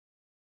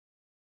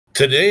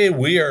Today,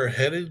 we are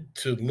headed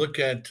to look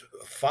at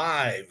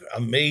 5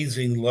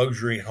 amazing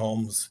luxury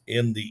homes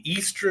in the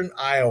eastern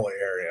Iowa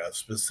area,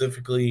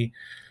 specifically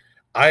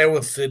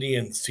Iowa City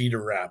and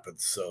Cedar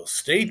Rapids. So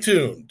stay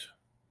tuned.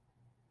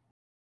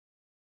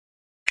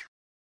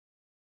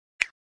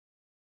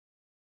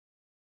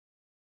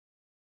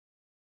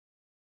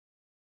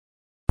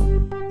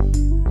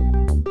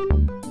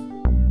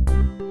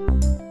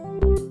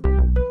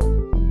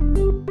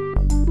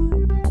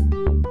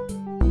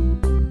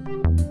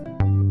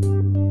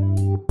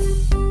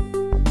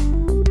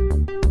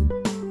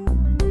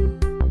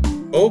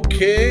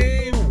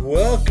 Okay,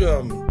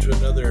 welcome to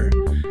another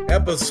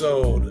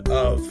episode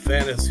of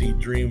Fantasy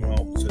Dream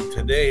Homes. And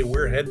today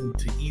we're heading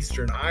to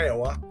eastern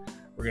Iowa.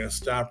 We're going to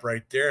stop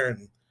right there.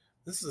 And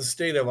this is the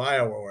state of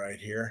Iowa right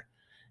here.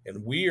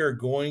 And we are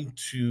going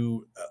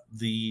to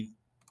the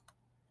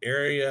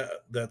area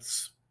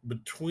that's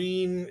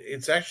between,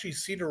 it's actually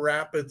Cedar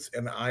Rapids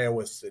and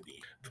Iowa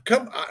City.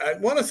 I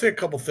want to say a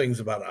couple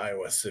things about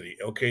Iowa City.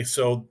 Okay,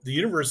 so the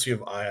University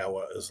of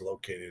Iowa is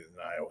located in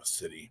Iowa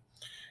City.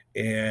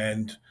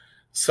 And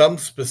some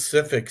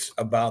specifics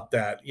about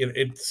that.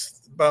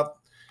 It's about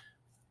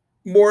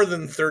more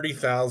than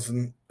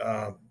 30,000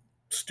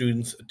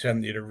 students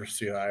attend the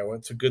University of Iowa.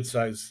 It's a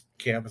good-sized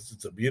campus.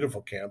 It's a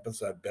beautiful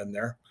campus. I've been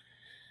there.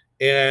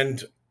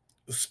 And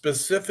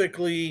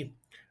specifically,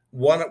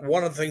 one of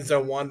the things I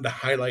wanted to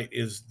highlight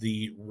is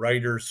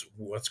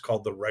what's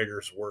called the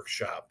Writers'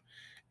 Workshop.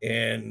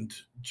 And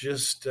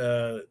just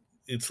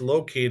it's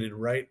located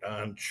right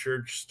on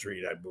Church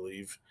Street, I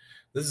believe.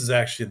 This is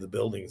actually the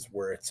buildings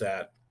where it's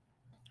at.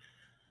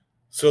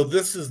 So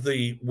this is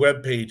the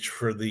webpage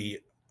for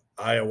the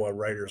Iowa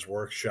Writers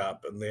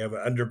Workshop, and they have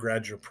an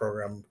undergraduate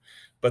program,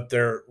 but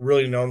they're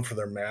really known for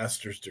their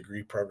master's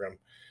degree program.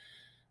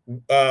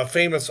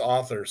 Famous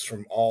authors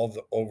from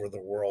over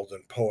the world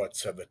and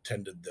poets have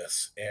attended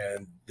this,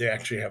 and they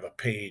actually have a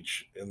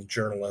page and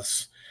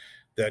journalists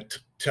that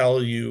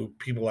tell you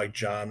people like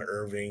John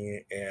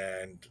Irving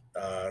and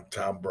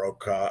Tom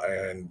Brokaw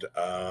and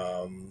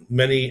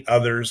many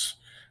others,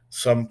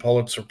 some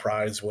Pulitzer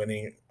Prize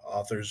winning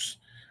authors.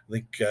 I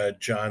think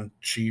John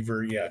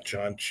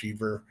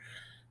Cheever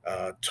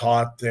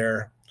taught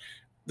there.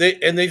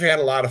 They've had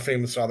a lot of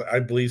famous authors. I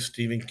believe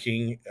Stephen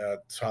King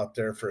taught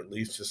there for at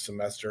least a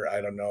semester.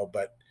 I don't know,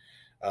 but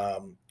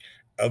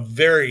a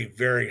very,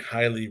 very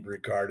highly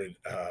regarded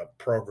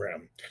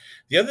program.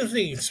 The other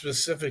thing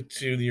specific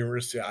to the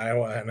University of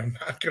Iowa, and I'm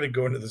not going to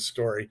go into the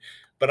story,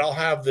 but I'll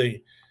have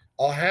the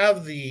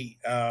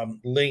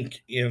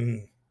link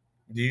in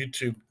the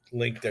YouTube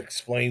link that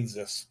explains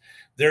this.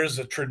 There's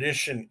a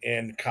tradition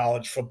in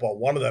college football,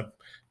 one of the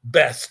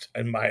best,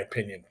 in my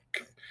opinion,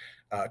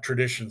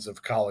 traditions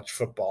of college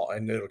football,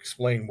 and it'll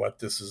explain what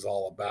this is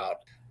all about.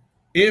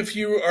 If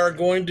you are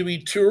going to be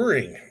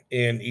touring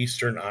in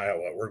eastern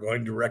Iowa, we're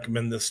going to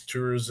recommend this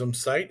tourism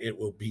site. It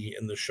will be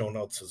in the show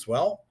notes as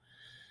well.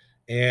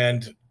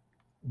 And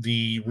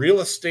the real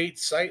estate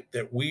site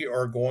that we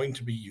are going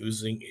to be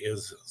using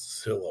is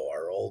Zillow,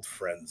 our old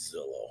friend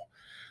Zillow.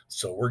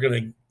 So we're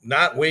going to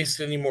not waste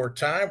any more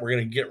time. We're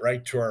going to get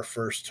right to our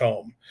first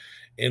home.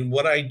 And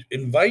what I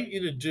invite you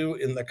to do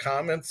in the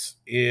comments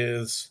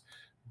is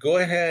go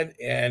ahead,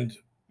 and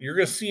you're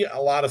going to see a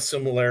lot of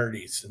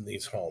similarities in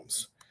these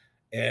homes.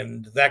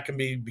 And that can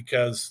be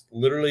because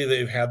literally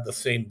they've had the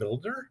same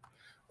builder,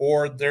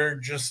 or they're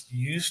just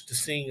used to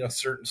seeing a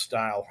certain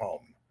style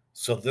home.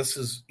 So this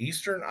is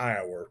eastern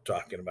Iowa we're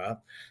talking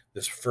about.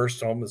 This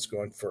first home is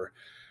going for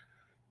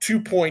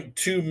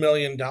 $2.2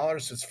 million.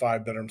 It's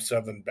 5 bedrooms,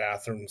 7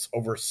 bathrooms,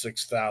 over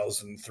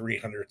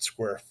 6,300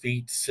 square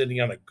feet,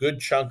 sitting on a good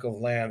chunk of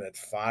land at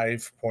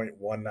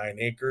 5.19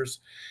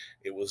 acres.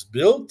 It was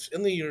built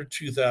in the year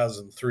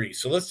 2003.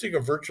 So let's take a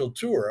virtual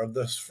tour of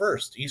this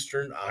first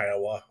eastern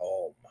Iowa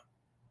home.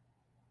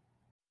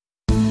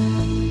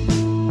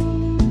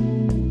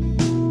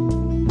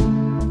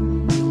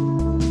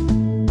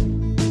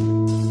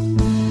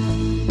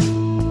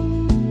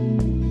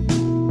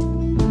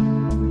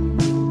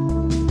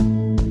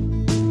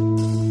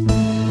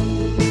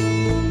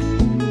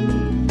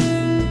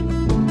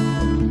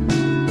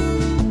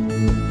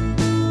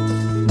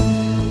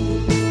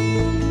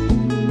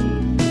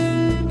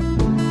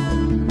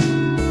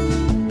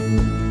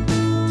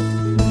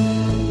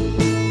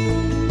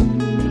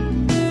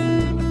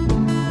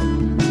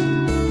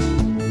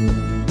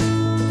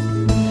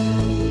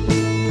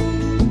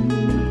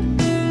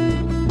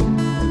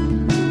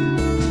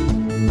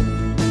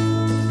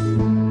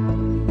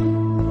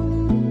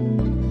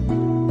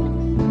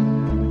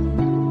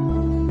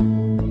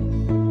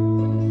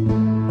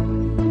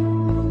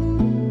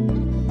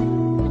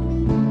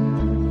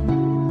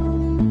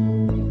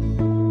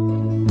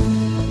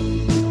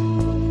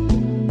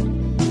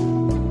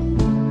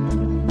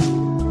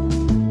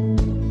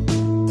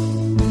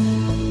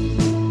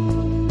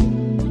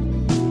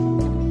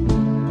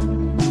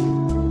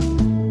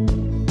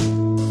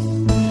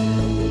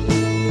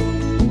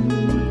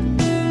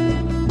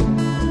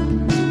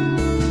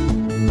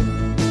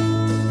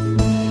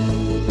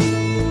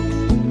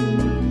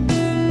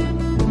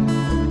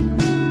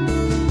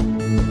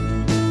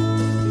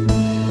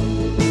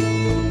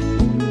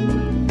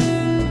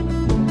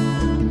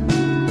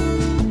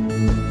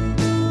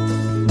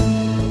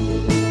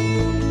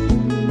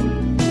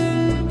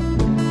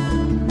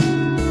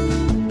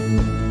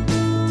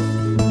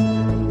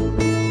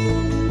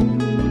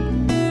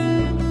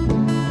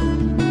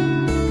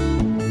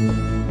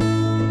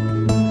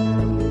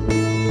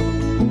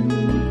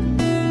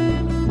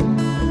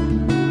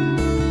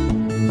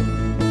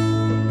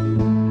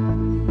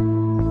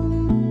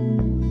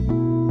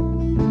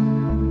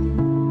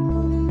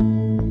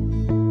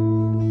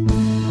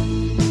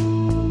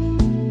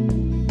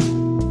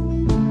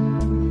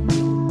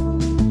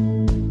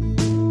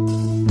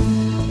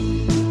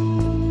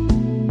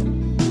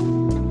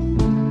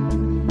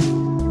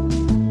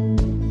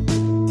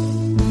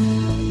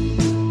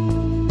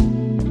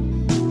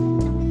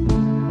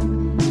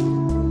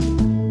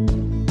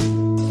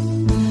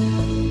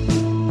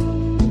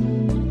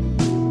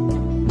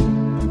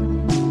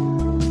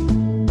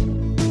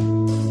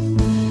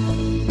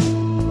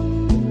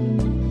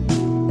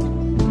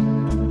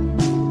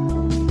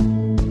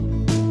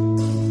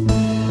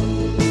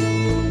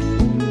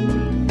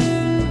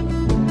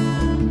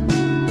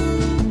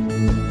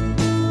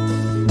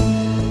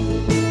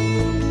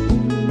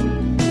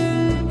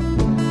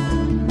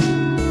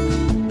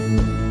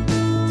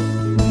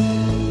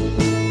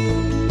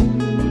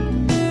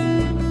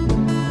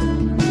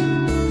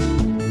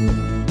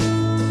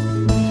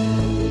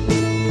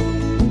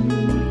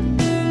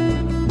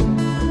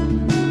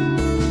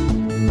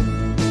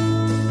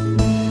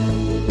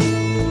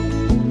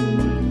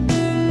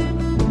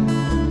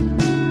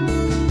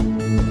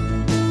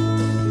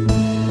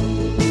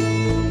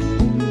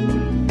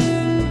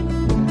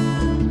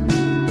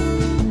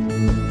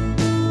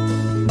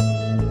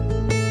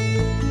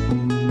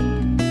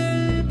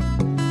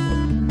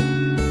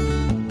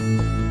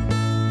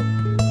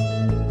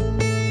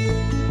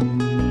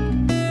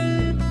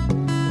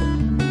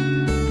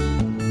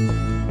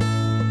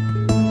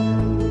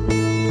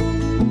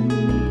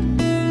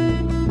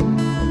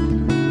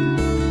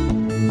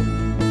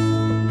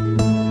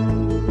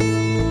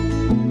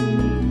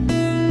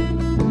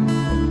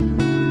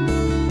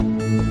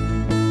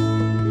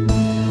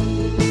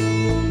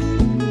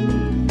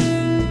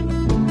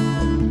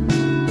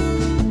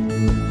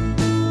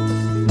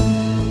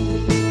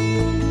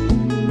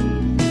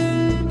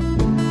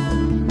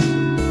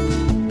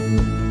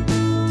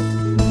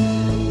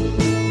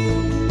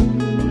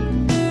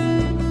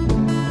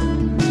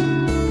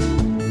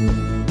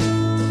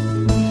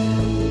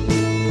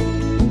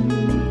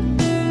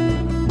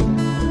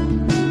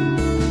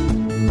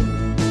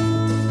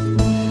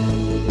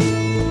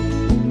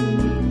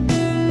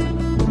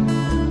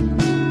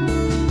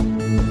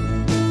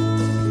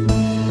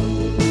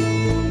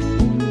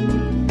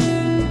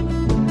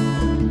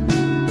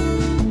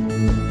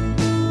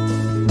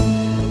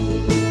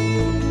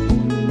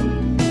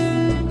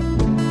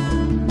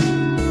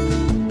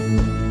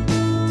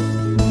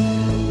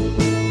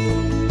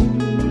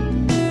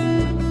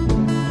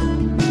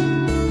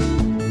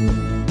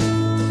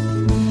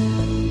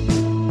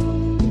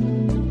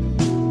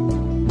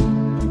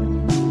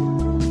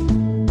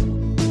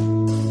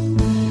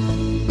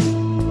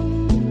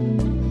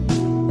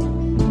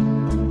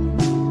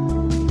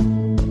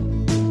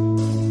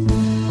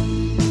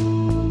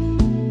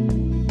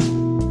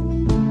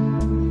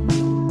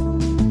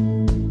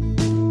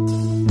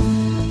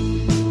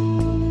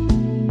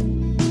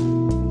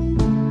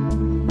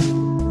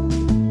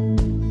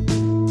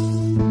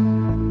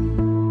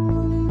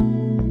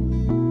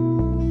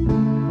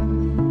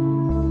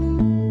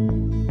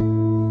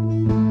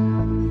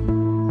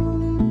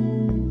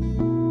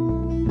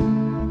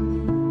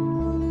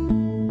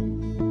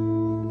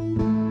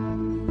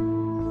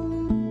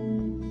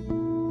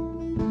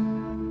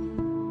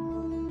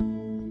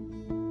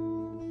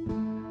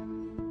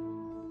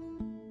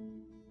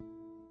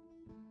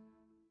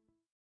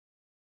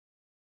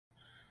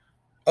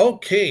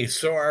 Okay,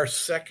 so our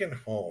second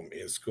home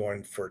is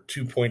going for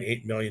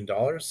 $2.8 million.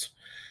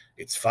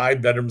 It's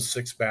 5 bedrooms,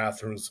 6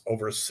 bathrooms,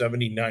 over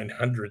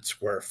 7,900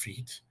 square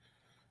feet.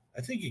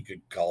 I think you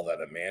could call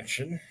that a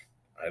mansion.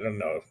 I don't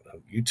know.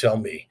 You tell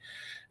me.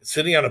 It's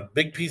sitting on a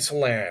big piece of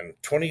land,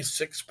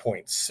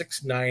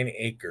 26.69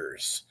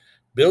 acres,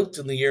 built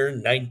in the year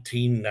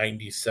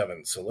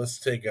 1997. So let's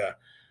take a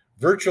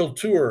virtual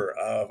tour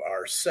of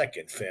our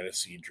second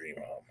fantasy dream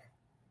home.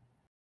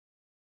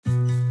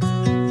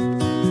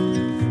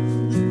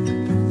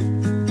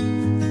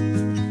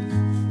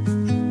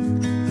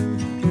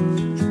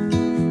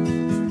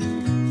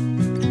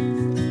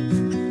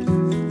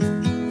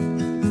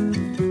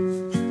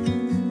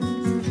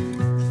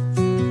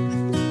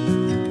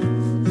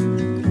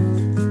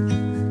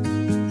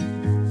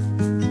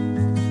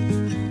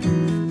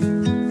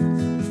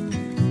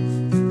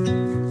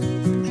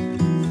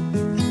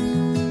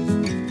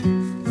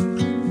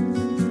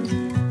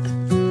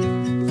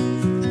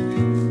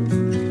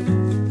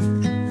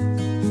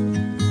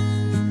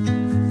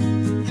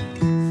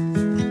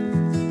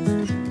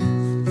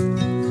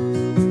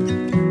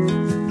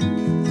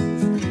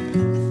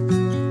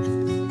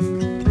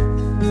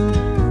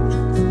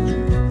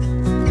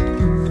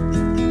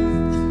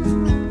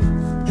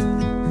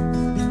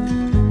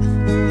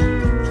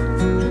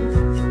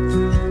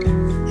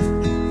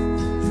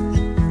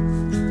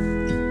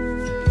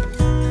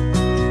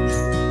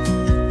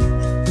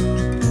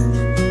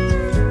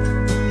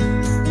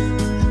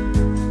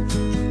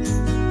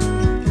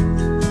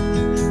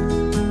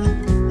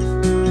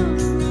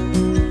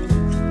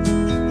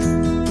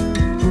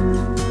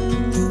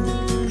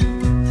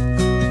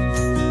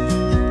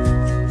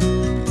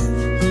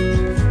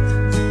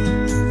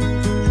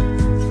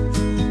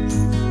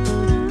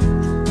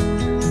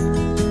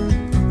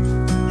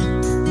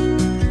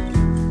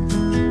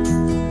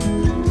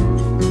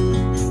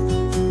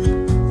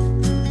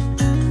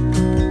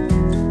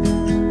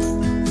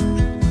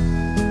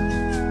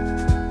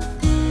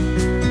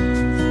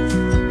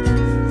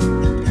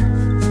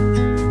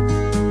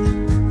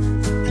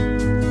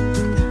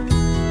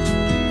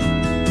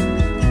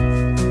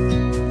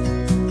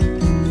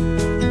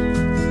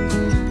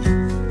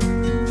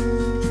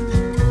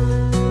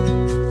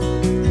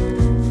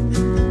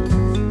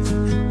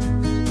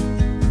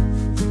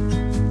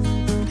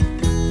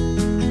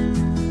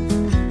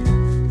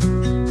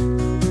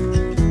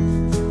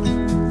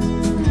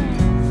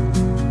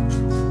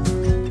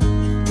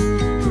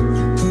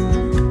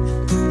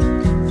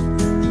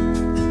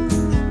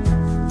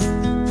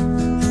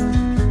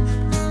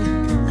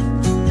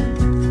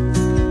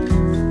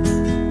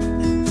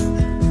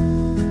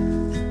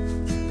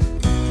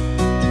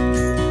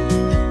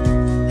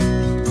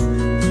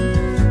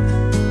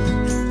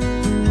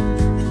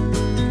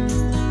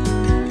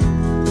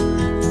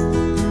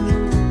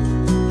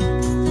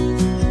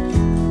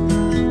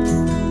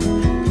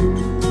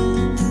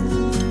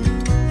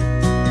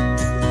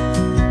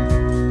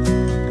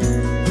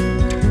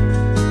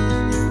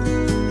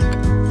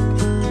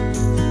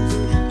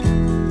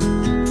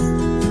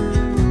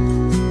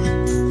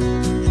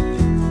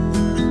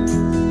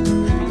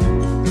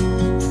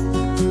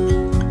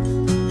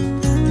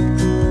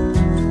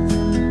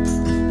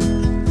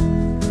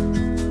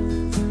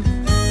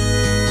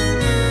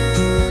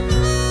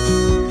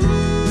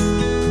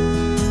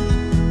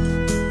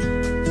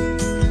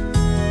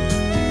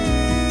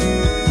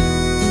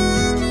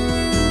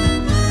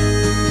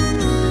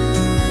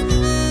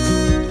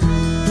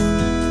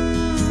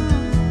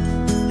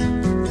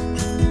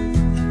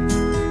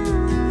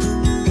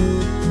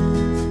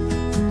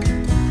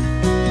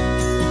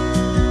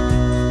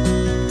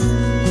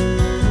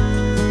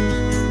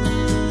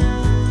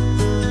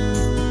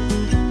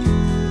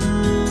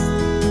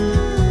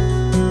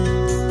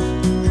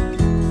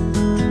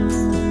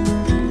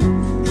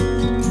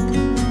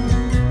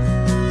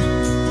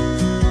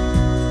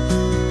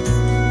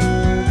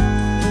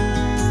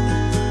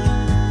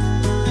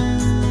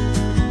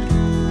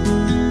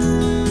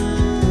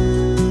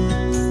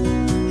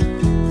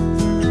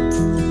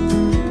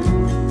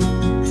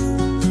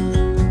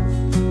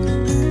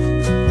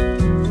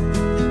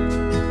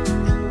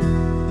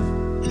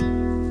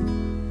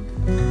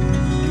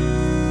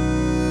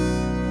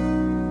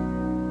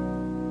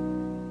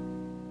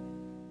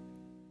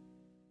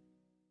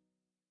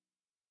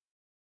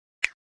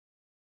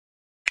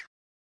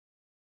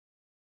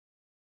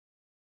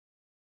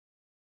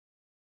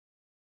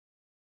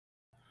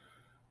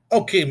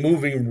 Okay,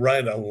 moving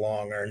right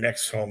along. Our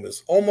next home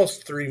is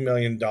almost $3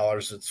 million.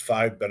 It's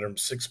 5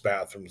 bedrooms, 6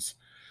 bathrooms,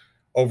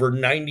 over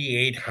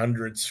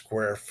 9,800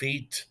 square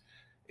feet.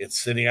 It's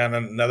sitting on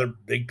another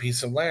big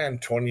piece of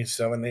land,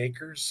 27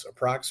 acres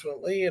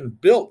approximately, and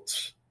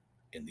built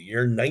in the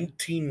year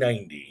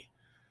 1990.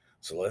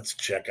 So let's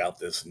check out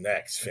this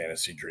next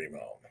fantasy dream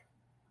home.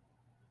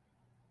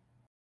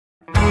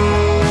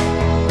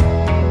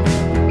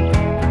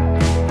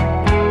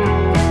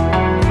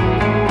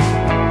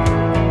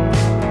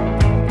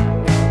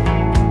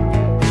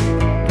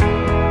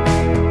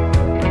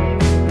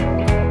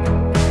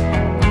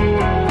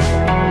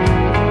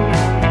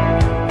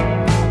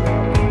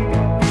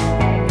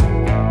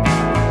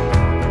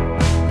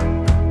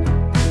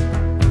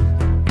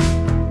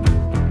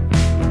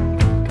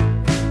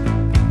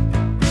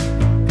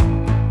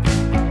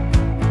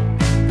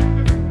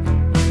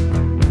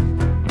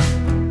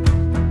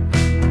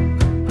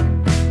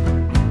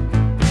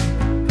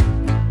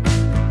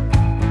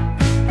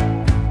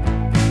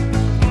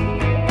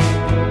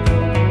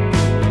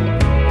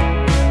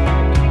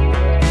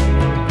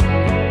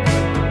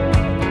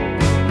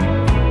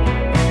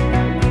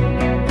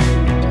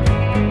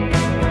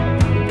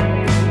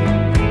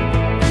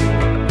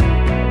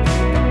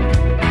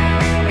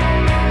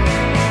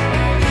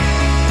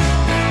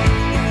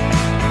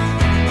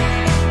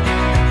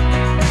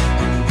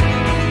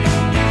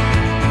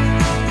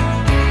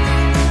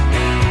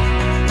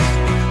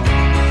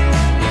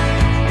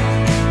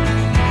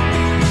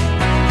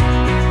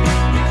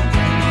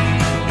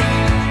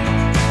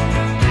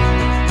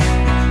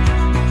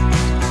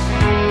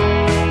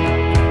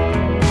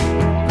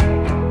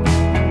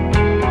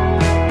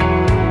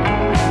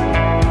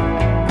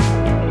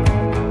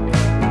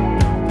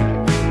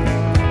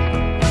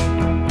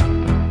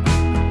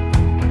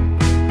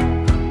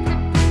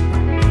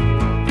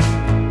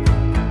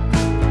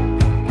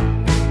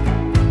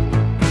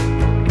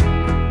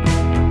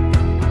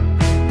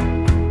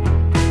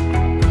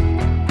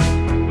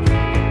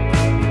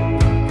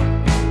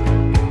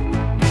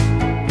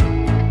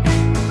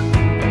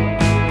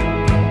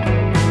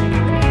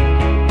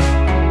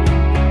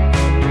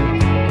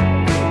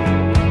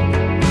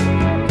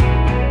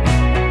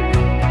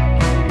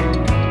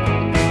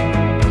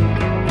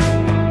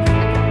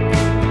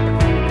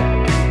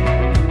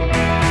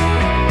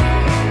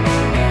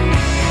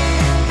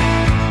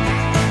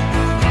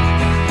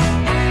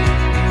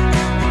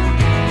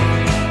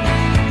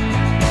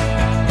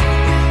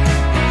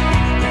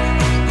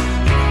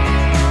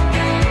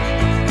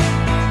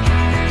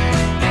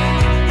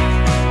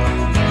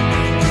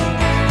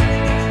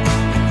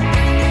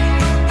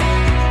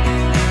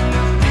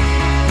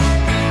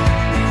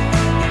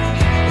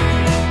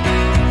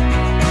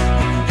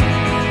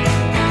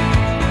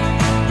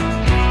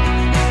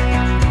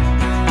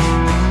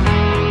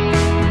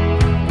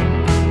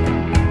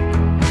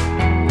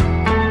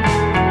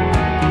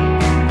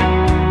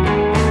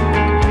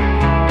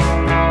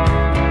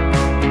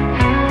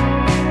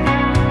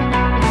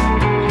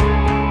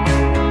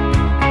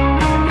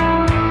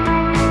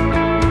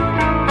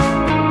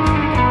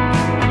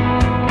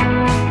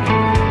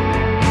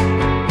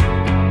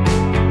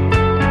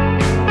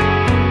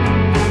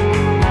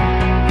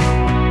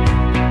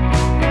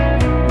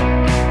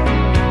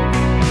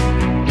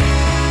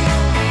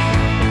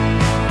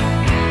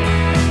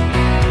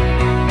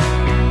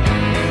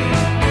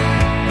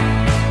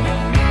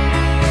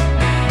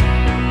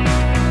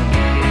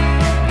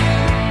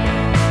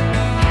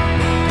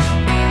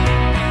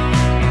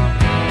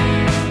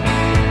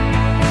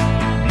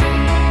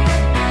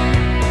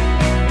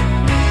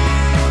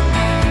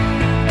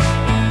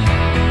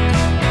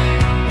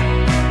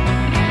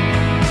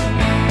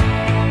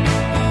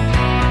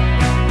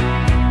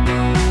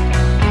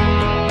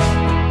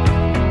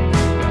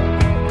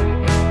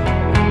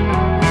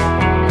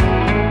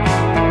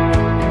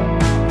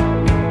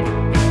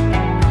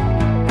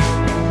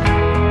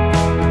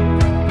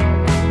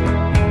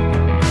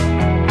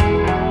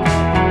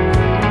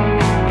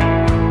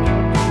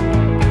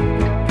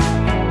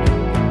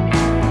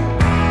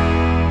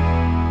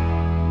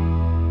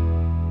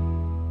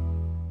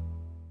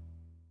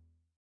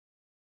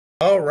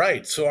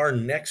 right, so our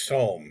next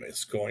home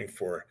is going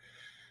for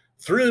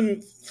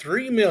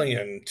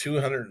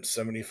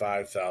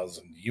 $3,275,000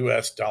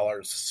 US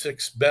dollars,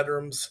 6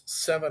 bedrooms,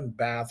 7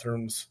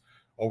 bathrooms,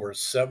 over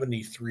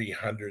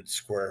 7,300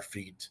 square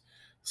feet,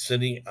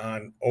 sitting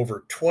on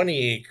over 20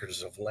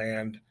 acres of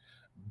land,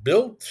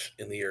 built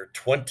in the year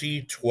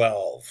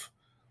 2012.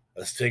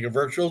 Let's take a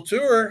virtual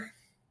tour.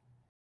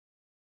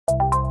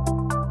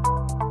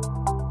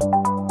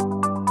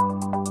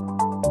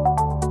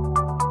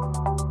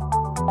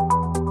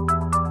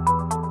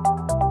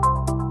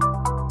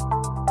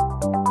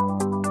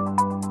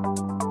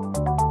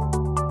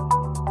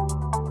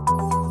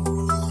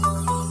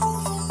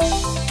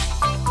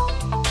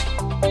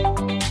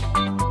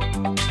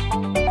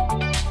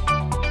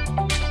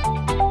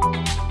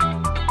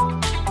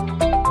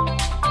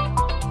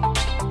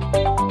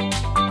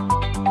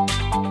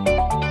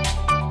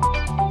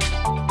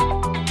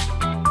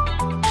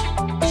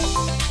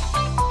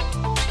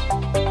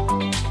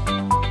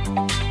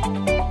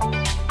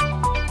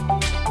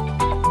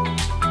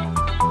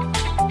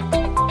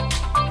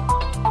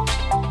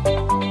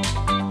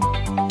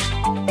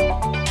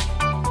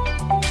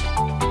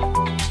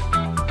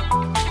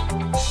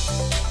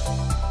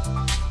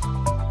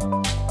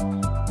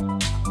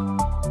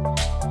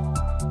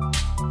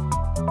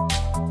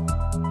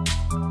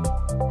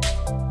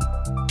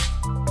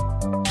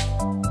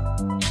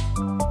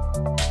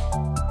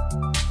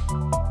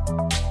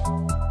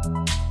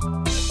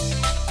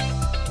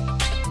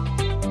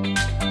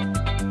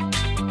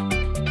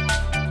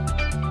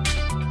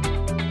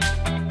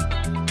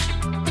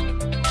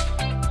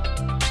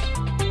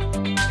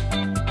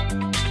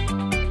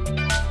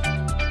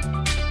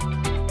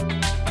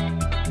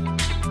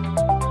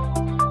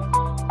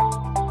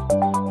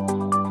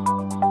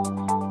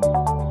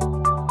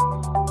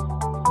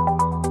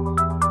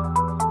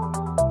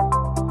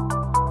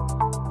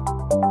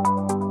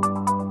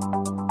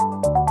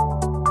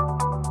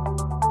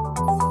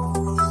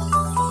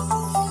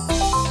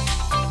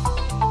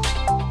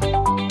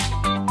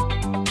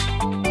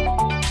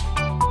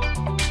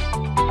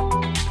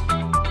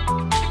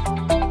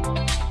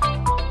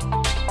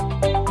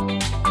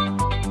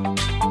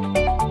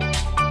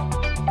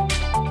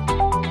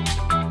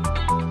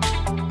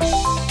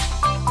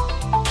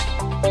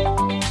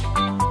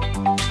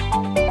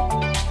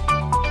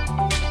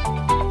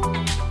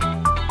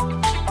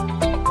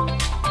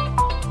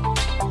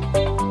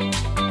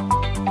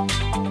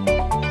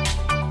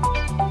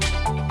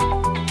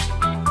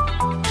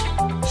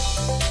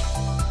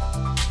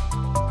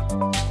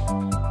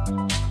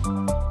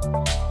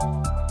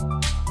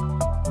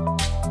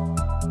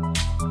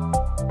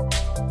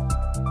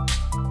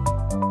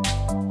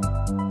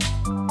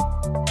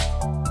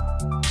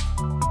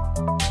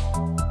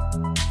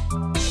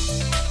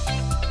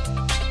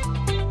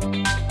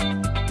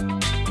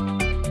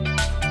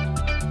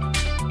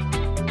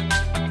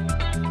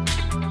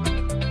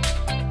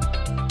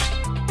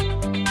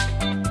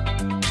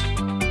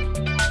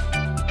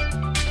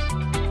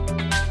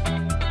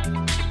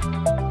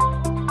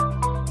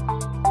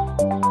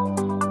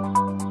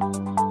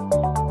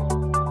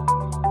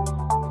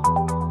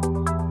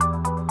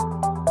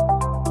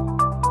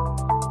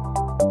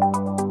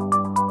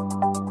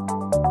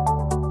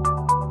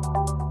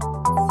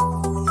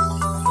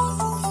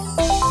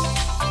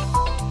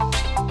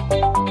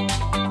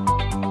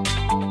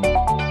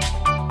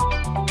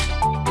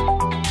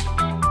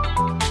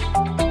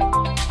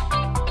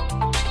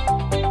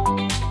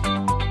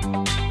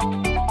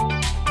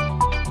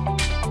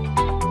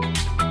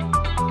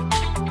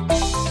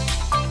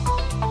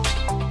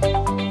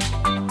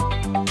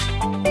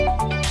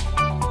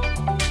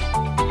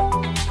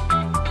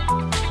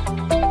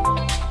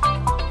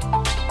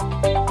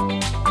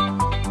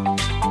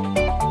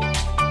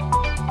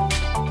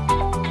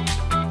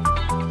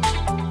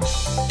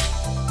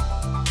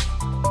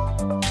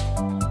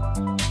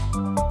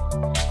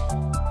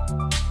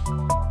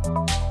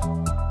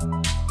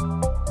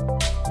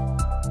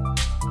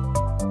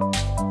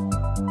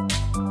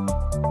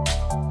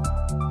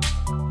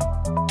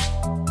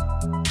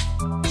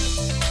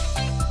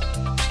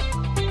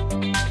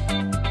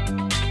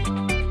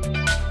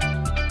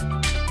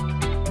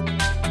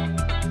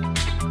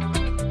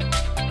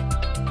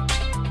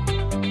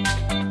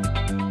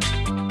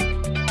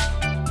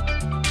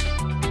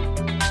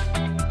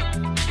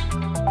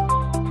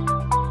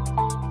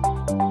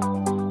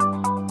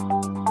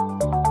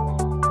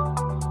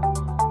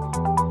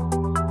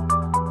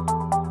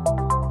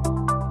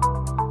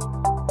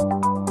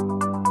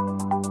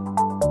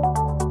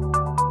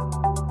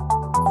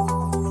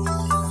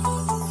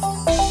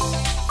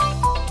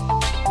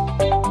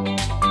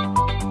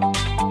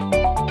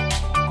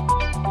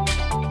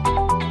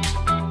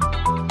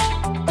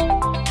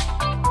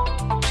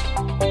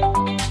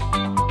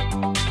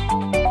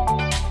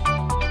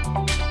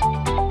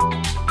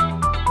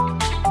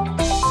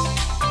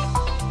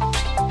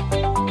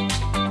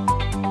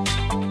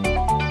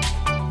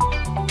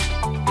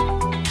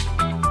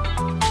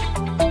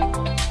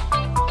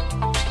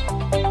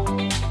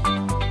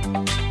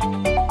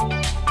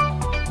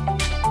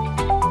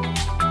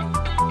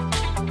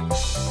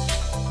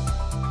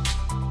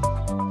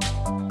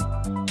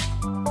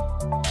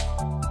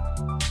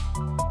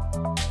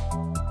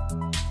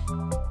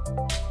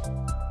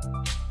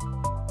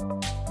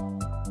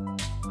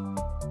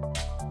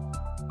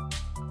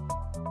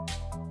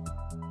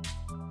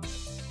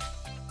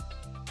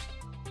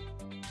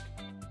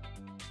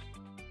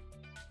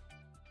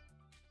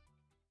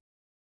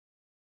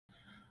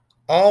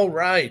 All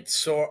right,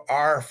 so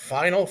our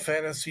final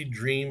fantasy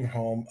dream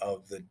home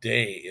of the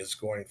day is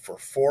going for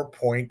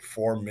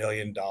 $4.4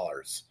 million.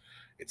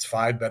 It's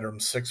 5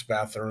 bedrooms, 6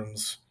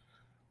 bathrooms,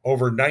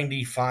 over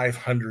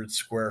 9,500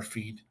 square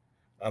feet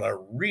on a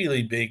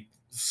really big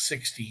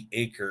 60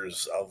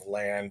 acres of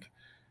land.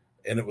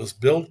 And it was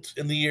built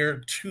in the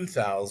year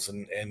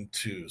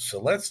 2002. So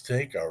let's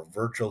take a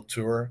virtual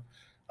tour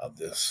of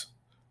this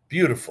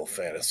beautiful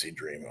fantasy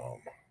dream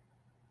home.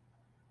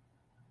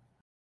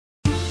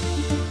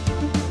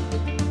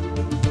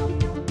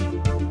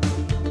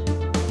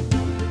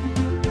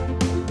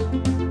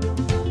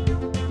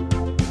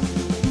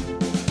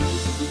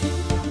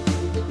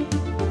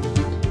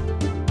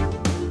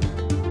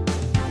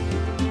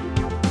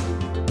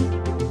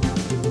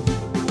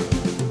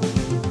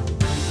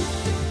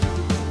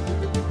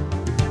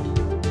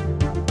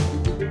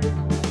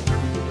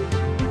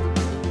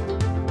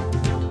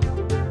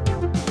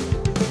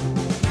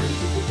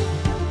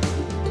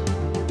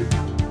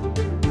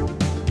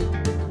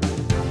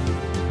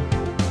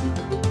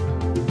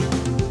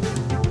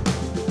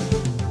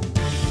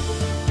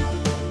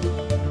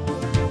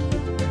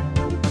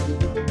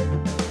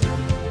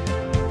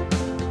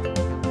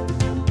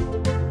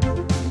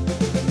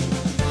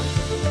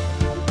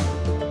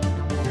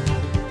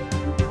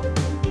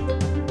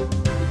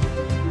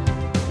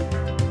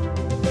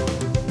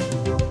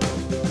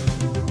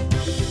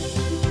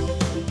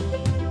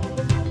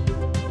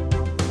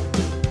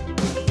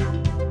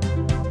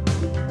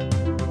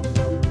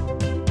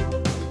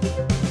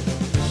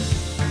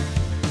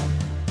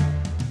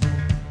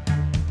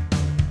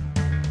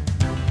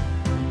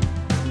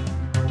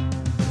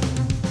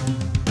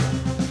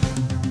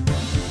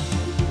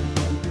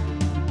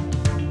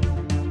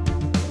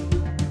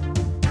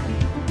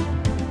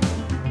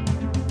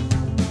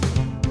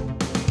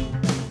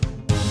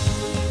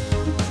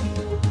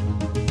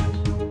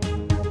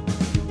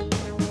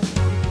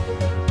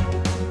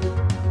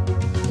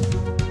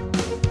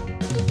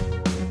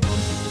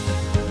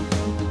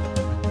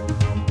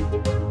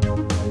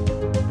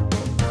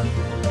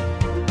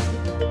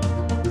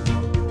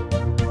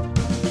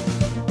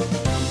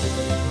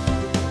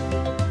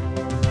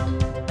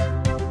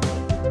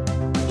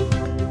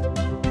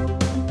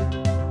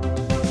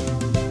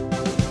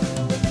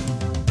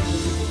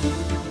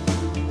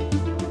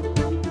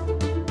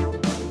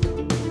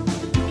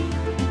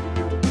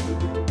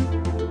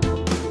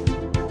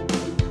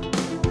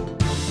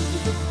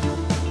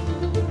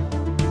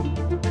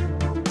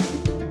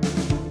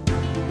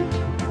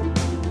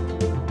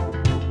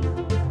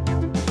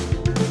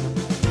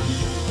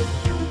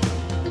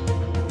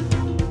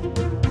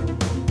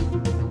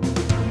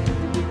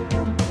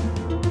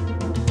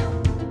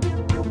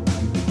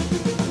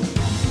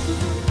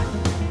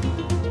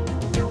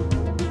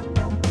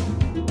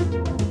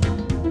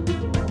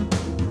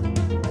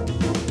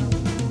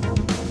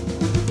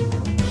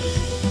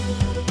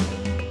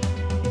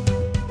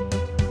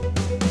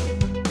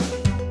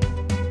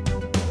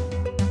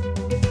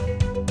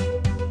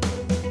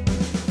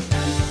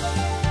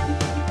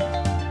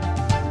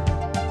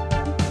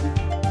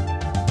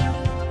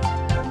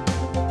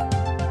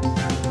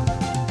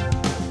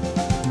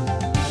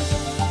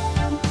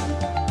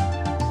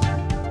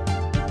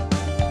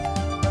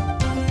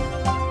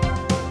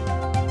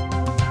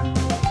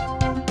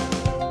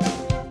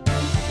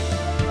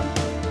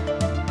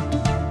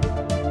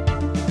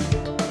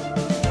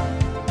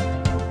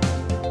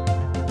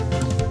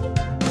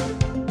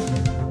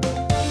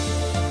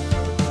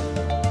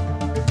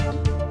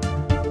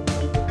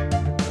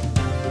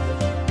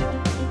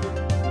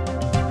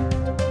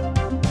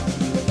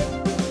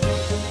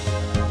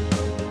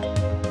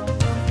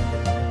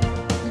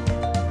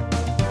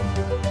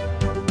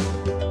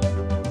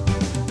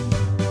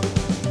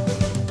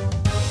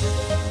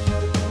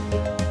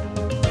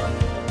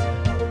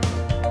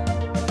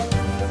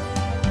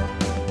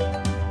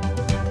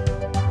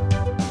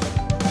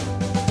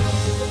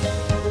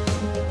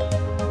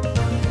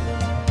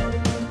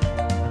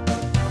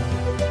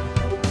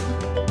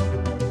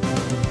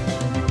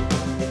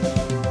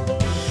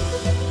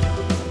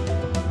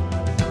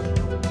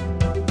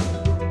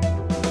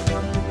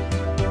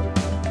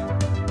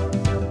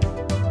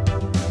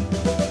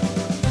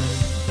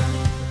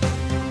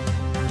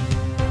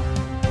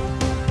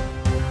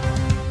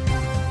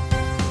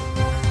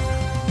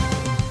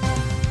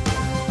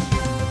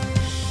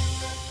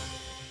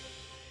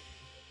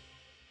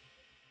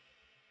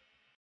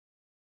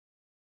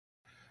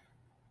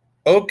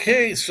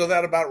 Okay, so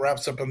that about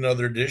wraps up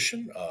another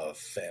edition of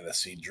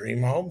Fantasy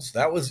Dream Homes.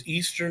 That was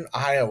Eastern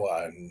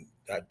Iowa. And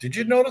did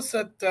you notice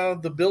that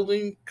the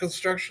building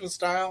construction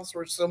styles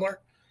were similar?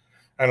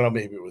 I don't know,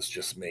 maybe it was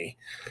just me.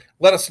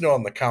 Let us know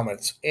in the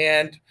comments.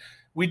 And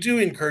we do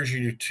encourage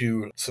you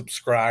to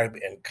subscribe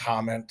and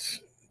comment,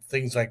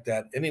 things like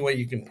that. Any way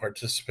you can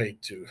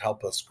participate to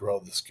help us grow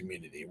this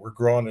community. We're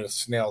growing at a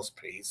snail's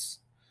pace.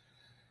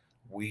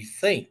 We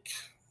think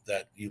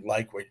that you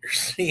like what you're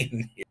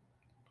seeing here.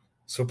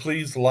 So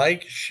please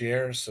like,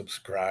 share,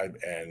 subscribe,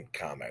 and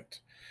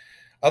comment.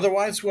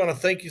 Otherwise, we want to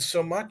thank you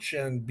so much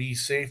and be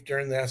safe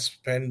during this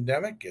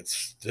pandemic. It's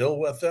still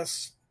with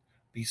us.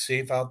 Be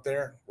safe out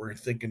there. We're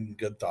thinking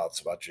good thoughts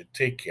about you.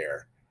 Take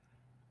care.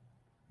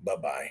 Bye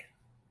bye.